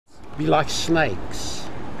be like snakes.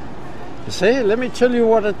 You see, let me tell you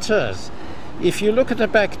what it is. If you look at a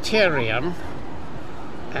bacterium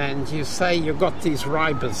and you say you've got these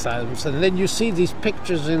ribosomes, and then you see these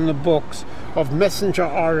pictures in the books of messenger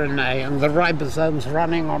RNA and the ribosomes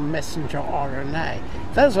running on messenger RNA,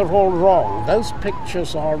 those are all wrong. Those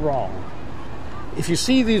pictures are wrong. If you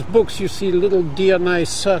see these books, you see a little DNA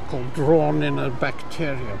circle drawn in a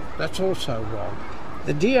bacterium. That's also wrong.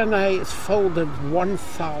 The DNA is folded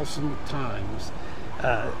 1,000 times.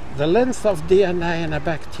 The length of DNA in a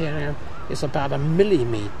bacterium is about 1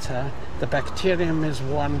 millimeter. The bacterium is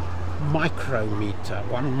 1 micrometer,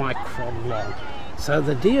 1 micron long. So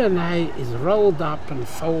the DNA is rolled up and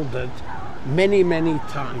folded many, many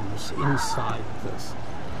times inside this.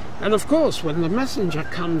 And of course, when the messenger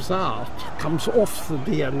comes off the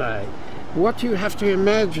DNA, what you have to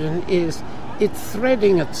imagine is it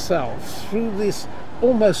threading itself through these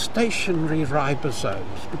almost stationary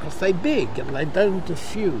ribosomes, because they're big and they don't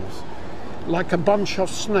diffuse, like a bunch of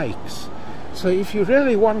snakes. So if you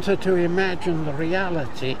really wanted to imagine the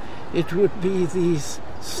reality, it would be these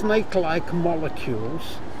snake-like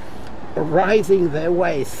molecules writhing their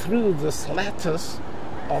way through this lattice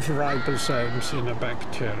of ribosomes in a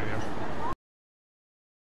bacterium.